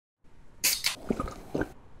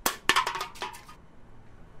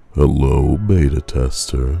Hello, beta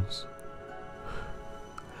testers.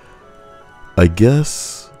 I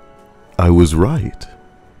guess I was right.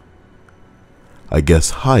 I guess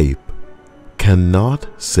hype cannot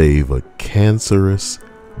save a cancerous,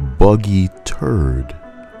 buggy turd,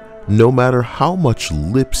 no matter how much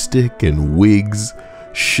lipstick and wigs,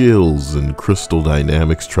 shills, and Crystal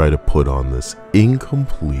Dynamics try to put on this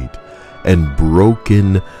incomplete and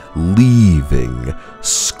broken leaving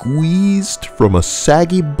squeezed from a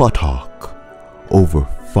saggy buttock over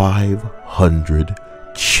 500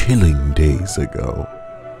 chilling days ago.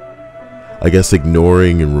 I guess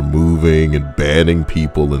ignoring and removing and banning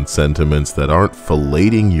people and sentiments that aren't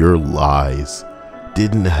filleting your lies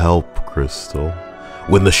didn't help, Crystal,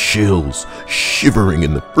 when the shills shivering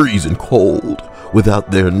in the freezing cold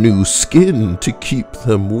without their new skin to keep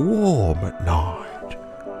them warm at night.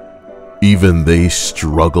 Even they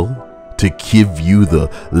struggle to give you the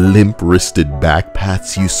limp-wristed back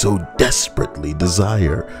pats you so desperately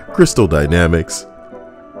desire. Crystal Dynamics,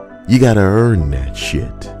 you gotta earn that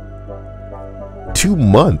shit. 2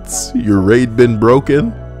 months your raid been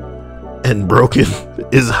broken, and broken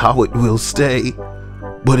is how it will stay.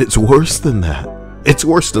 But it's worse than that. It's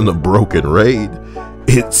worse than a broken raid.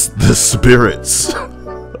 It's the spirits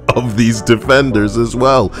of these defenders as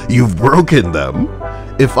well. You've broken them.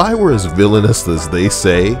 If I were as villainous as they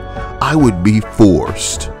say, I would be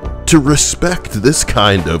forced to respect this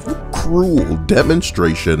kind of cruel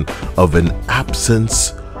demonstration of an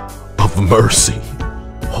absence of mercy.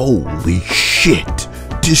 Holy shit!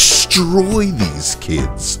 Destroy these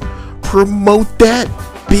kids. Promote that,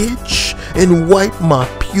 bitch, and wipe my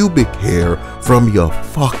pubic hair from your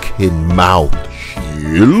fucking mouth,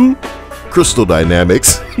 shill. Crystal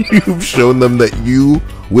Dynamics, you've shown them that you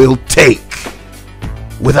will take.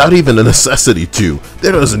 Without even a necessity to.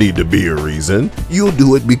 There doesn't need to be a reason. You'll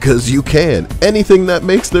do it because you can. Anything that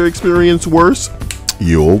makes their experience worse,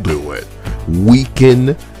 you'll do it.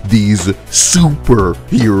 Weaken these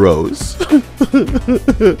superheroes.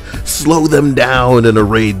 Slow them down in a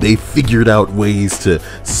raid they figured out ways to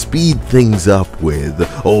speed things up with.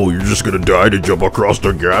 Oh, you're just gonna die to jump across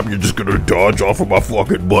the gap? You're just gonna dodge off of my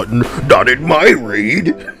fucking button? Not in my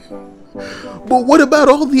raid! But what about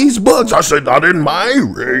all these bugs? I said not in my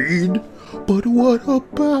raid. But what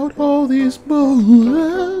about all these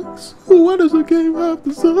bugs? Why does the game have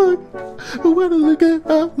to suck? Why does the game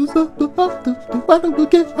have to suck? Why does the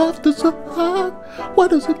game have to suck? Why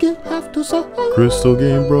does the game have to suck? Crystal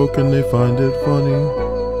game broken, they find it funny.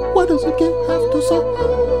 Why does the game have to suck?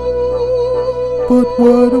 But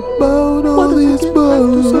what about all these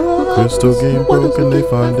bugs? Crystal game broken, they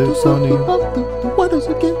find it funny. Why does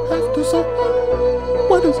the game have to suck?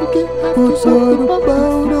 Why does the game have to suck? But what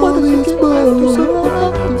about all these bugs?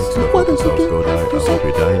 Why does the game have to suck?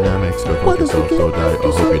 Dynamics, go Why does the game have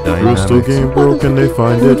to suck? Crystal game broken, they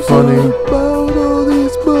find it funny.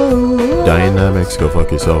 Dynamics, go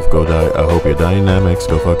fuck yourself, go die. I hope your dynamics,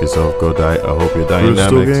 go fuck yourself, go die. I hope your dynamics.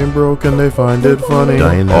 Crystal game broken, they find it funny.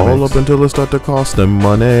 Dynamics. All up until it start to cost them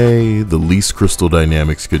money. The least Crystal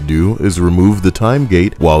Dynamics could do is remove the time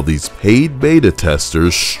gate while these paid beta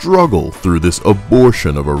testers struggle through this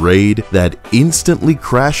abortion of a raid that instantly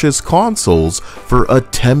crashes consoles for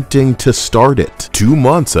attempting to start it. 2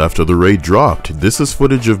 months after the raid dropped, this is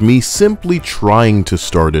footage of me simply trying to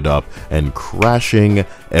start it up and crashing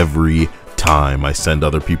every time. I send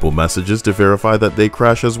other people messages to verify that they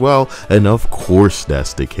crash as well, and of course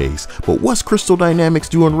that's the case. But what's Crystal Dynamics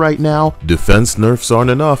doing right now? Defense nerfs aren't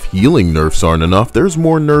enough, healing nerfs aren't enough, there's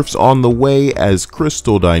more nerfs on the way as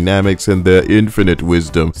Crystal Dynamics and their infinite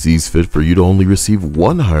wisdom sees fit for you to only receive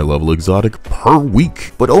 1 higher level exotic per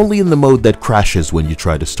week, but only in the mode that crashes when you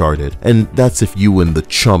try to start it, and that's if you and the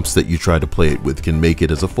chumps that you try to play it with can make it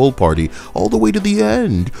as a full party all the way to the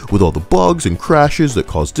end, with all the bugs and crashes that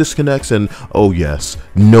cause disconnects and, oh yes,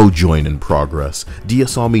 no join in progress. Dia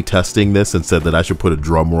saw me testing this and said that I should put a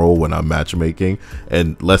drum roll when I'm matchmaking,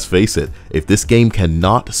 and let's face it, if this game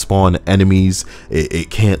cannot spawn enemies, it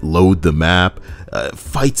can't load the map,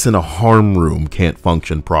 fights in a harm room can't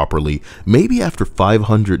function properly, maybe after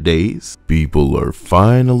 500 days, people are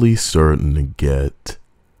finally starting to get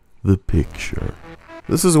the picture.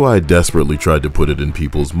 This is why I desperately tried to put it in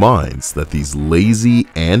people's minds that these lazy,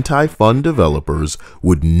 anti-fun developers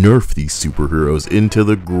would nerf these superheroes into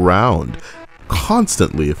the ground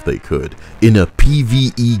constantly if they could in a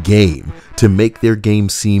PvE game to make their game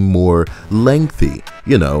seem more lengthy.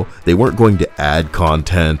 You know, they weren't going to add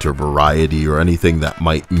content or variety or anything that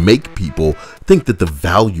might make people think that the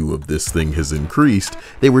value of this thing has increased.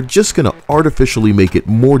 They were just going to artificially make it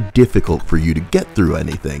more difficult for you to get through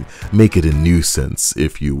anything, make it a nuisance,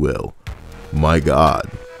 if you will. My God,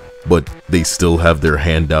 but they still have their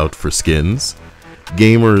hand out for skins?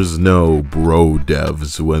 Gamers know bro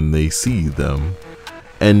devs when they see them.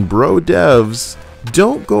 And bro devs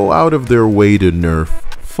don't go out of their way to nerf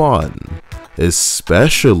fun,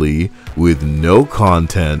 especially with no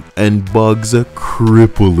content and bugs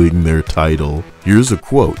crippling their title. Here's a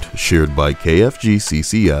quote shared by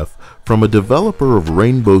KFGCCF from a developer of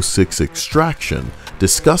Rainbow Six Extraction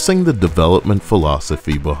discussing the development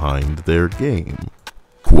philosophy behind their game.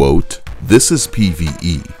 Quote, "This is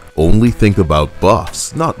PvE. Only think about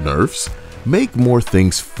buffs, not nerfs. Make more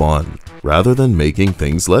things fun, rather than making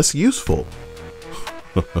things less useful."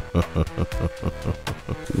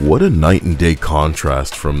 What a night and day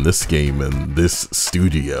contrast from this game and this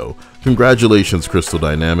studio. Congratulations, Crystal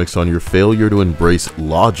Dynamics, on your failure to embrace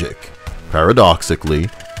logic. Paradoxically,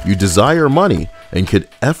 you desire money and could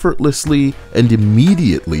effortlessly and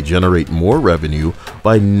immediately generate more revenue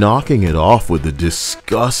by knocking it off with the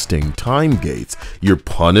disgusting time gates. You're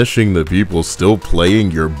punishing the people still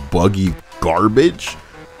playing your buggy garbage?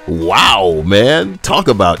 Wow, man, talk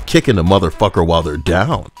about kicking a motherfucker while they're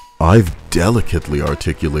down. I've delicately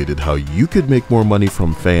articulated how you could make more money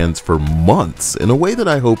from fans for months in a way that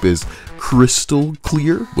I hope is crystal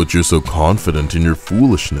clear, but you're so confident in your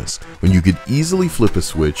foolishness when you could easily flip a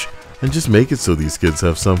switch and just make it so these kids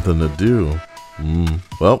have something to do.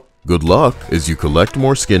 Well, good luck as you collect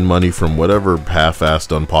more skin money from whatever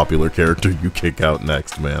half-assed unpopular character you kick out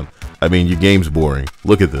next, man. I mean, your game's boring.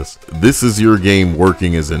 Look at this. This is your game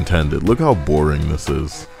working as intended. Look how boring this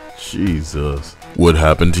is. Jesus. What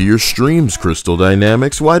happened to your streams, Crystal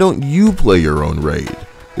Dynamics? Why don't you play your own raid?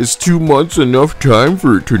 Is 2 months enough time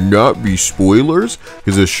for it to not be spoilers?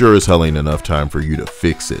 Because it sure as hell ain't enough time for you to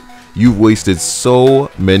fix it. You've wasted so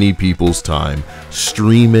many people's time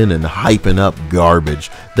streaming and hyping up garbage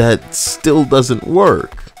that still doesn't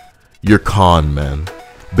work. You're con men,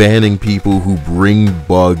 banning people who bring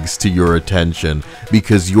bugs to your attention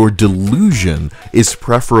because your delusion is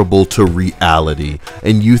preferable to reality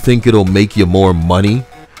and you think it'll make you more money?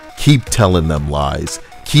 Keep telling them lies.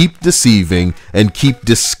 Keep deceiving and keep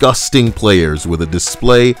disgusting players with a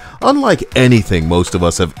display unlike anything most of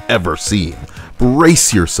us have ever seen.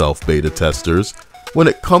 Brace yourself, beta testers. When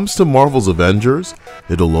it comes to Marvel's Avengers,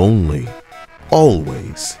 it'll only,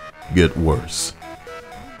 always get worse.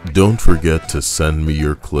 Don't forget to send me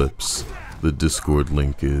your clips. The Discord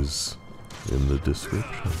link is in the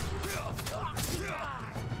description.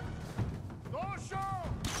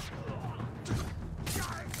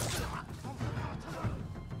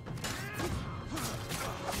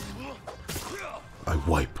 I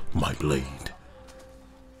wipe my blade.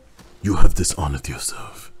 You have dishonored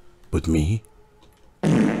yourself, but me?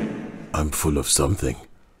 I'm full of something,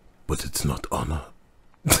 but it's not honor.